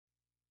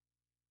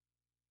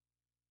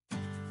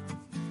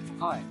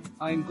Hi,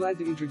 I am glad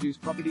to introduce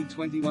property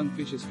 21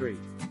 Fischer Street,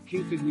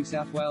 Kingsford, New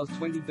South Wales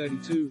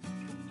 2032.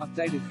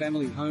 Updated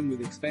family home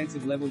with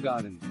expansive level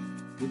garden.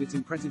 With its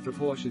impressive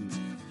proportions,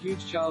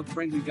 huge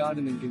child-friendly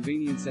garden and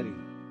convenient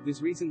setting,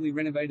 this recently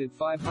renovated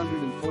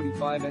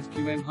 545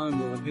 SQM home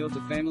will appeal to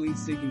families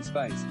seeking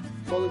space,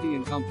 quality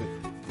and comfort.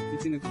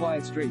 It's in a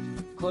quiet street,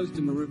 close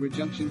to Maroubra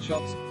Junction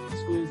shops,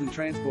 schools and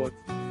transport,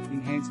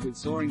 enhanced with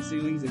soaring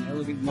ceilings and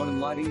elegant modern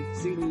lighting,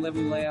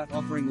 single-level layout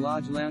offering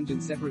large lounge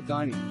and separate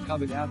dining,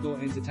 covered outdoor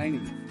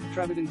entertaining,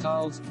 travertine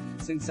tiles,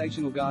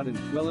 sensational garden,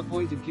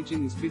 well-appointed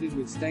kitchen is fitted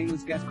with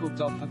stainless gas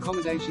cooktop,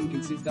 accommodation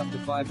consists up to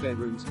 5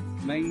 bedrooms,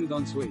 main with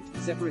ensuite,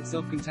 separate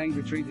self-contained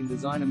retreat and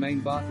designer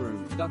main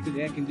bathroom, ducted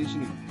air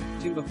conditioning,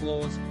 timber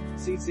floors,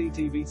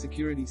 CCTV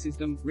security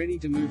system, ready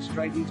to move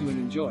straight into and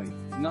enjoy.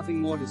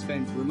 Nothing more to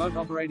spend. Remote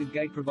operated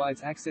gate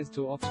provides access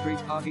to off-street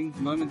parking,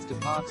 moments to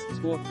parks,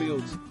 sport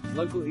fields,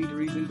 local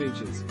eateries and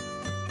beaches.